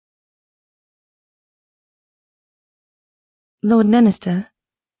Lord Nennister,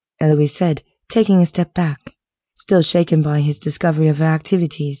 Eloise said, taking a step back, still shaken by his discovery of her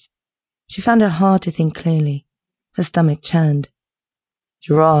activities. She found it hard to think clearly. Her stomach churned.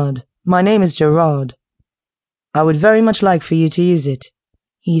 Gerard, my name is Gerard. I would very much like for you to use it,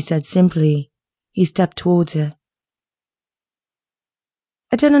 he said simply. He stepped towards her.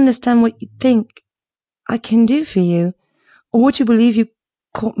 I don't understand what you think I can do for you, or what you believe you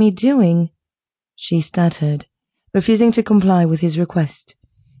caught me doing, she stuttered, refusing to comply with his request.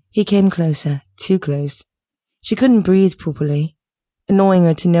 He came closer, too close. She couldn't breathe properly. Annoying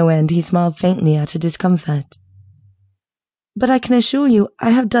her to no end, he smiled faintly at her discomfort. But I can assure you I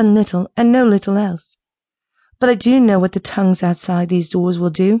have done little and no little else. But I do know what the tongues outside these doors will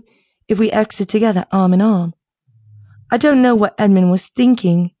do if we exit together arm in arm. I don't know what Edmund was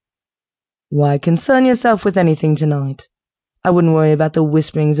thinking. Why concern yourself with anything tonight? I wouldn't worry about the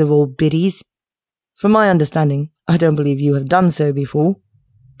whisperings of old biddies. From my understanding, I don't believe you have done so before.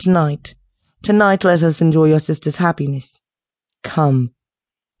 Tonight let us enjoy your sister's happiness. Come,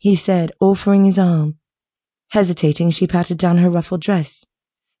 he said, offering his arm. Hesitating, she patted down her ruffled dress.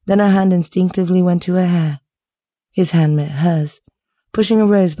 Then her hand instinctively went to her hair. His hand met hers, pushing a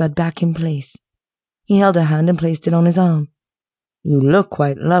rosebud back in place. He held her hand and placed it on his arm. You look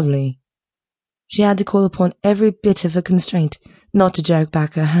quite lovely. She had to call upon every bit of her constraint not to jerk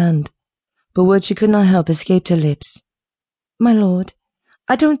back her hand, but words she could not help escaped her lips. My lord,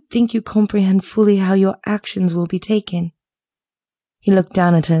 I don't think you comprehend fully how your actions will be taken. He looked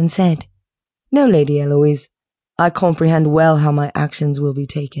down at her and said, No, Lady Eloise, I comprehend well how my actions will be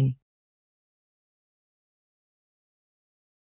taken.